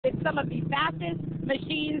some of the fastest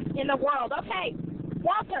machines in the world. Okay,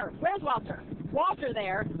 Walter, where's Walter? Walter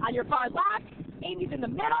there on your far left. Amy's in the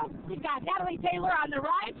middle. We've got Natalie Taylor on the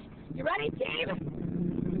right. You ready, team?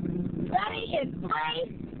 Ready in 3,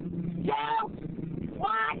 2,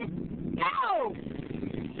 1, go!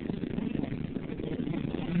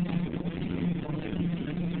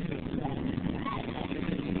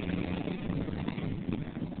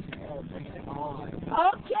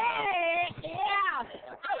 Okay, yeah.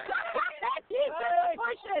 He's in the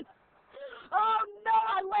bushes. Oh no,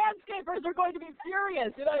 our landscapers are going to be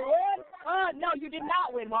furious. Did I win? No, you did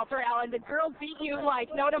not win, Walter Allen. The girls beat you like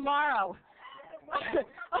no tomorrow.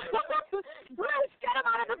 Bruce, get him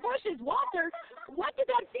out of the bushes. Walter, what did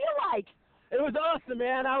that feel like? It was awesome,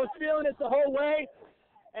 man. I was feeling it the whole way.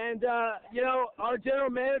 And, you know, our general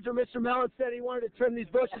manager, Mr. Mellon, said he wanted to trim these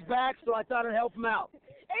bushes back, so I thought I'd help him out.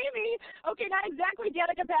 Amy, okay, not exactly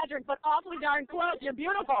Danica Patrick, but awfully darn close. You're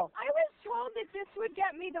beautiful. I was told that this would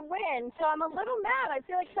get me the win, so I'm a little mad. I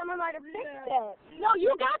feel like someone might have fixed it. No,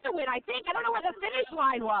 you got the win, I think. I don't know where the finish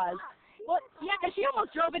line was. Well, yeah, because she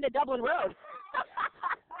almost drove into Dublin Road.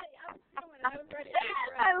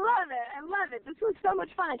 I love it. I love it. This was so much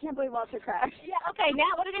fun. I can't believe Walter crashed. Yeah, okay,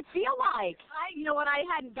 Nat, what did it feel like? You know what, I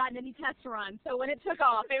hadn't gotten any test runs, so when it took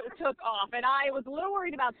off, it took off, and I was a little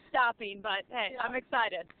worried about stopping, but hey, I'm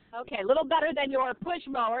excited. Okay, a little better than your push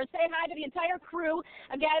mower. Say hi to the entire crew.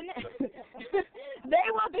 Again, they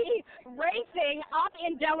will be racing up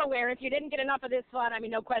in Delaware. If you didn't get enough of this fun, I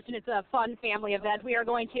mean, no question, it's a fun family event. We are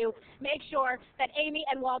going to make sure that Amy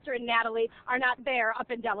and Walter and Natalie are not there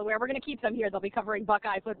up in Delaware. We're going to keep them here. They'll be covering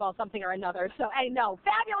Buckeye football, something or another. So, hey, no,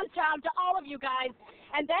 fabulous job to all of you guys,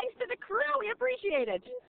 and thanks to the crew. We appreciate it.